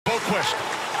Lundqvist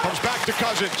comes back to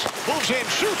Cousins. Moves in,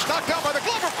 shoots, knocked down by the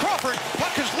glove of Crawford.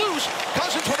 Puck is loose.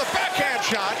 Cousins with a backhand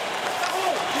shot.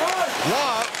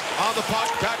 Waugh on the puck,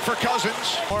 back for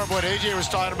Cousins. More of what AJ was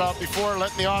talking about before,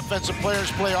 letting the offensive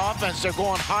players play offense. They're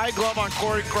going high glove on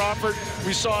Corey Crawford.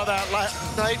 We saw that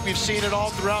last night. We've seen it all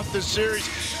throughout this series.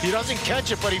 He doesn't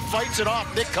catch it, but he fights it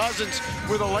off. Nick Cousins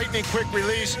with a lightning quick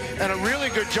release and a really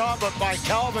good job by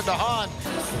Calvin DeHaan.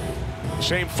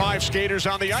 Same 5 skaters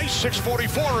on the ice,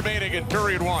 6:44 remaining in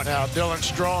period 1. Now, Dylan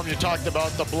Strome, you talked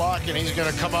about the block, and he's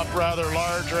going to come up rather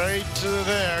large right to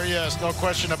there. Yes, no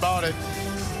question about it.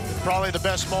 Probably the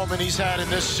best moment he's had in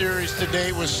this series to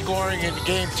date was scoring in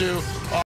Game 2.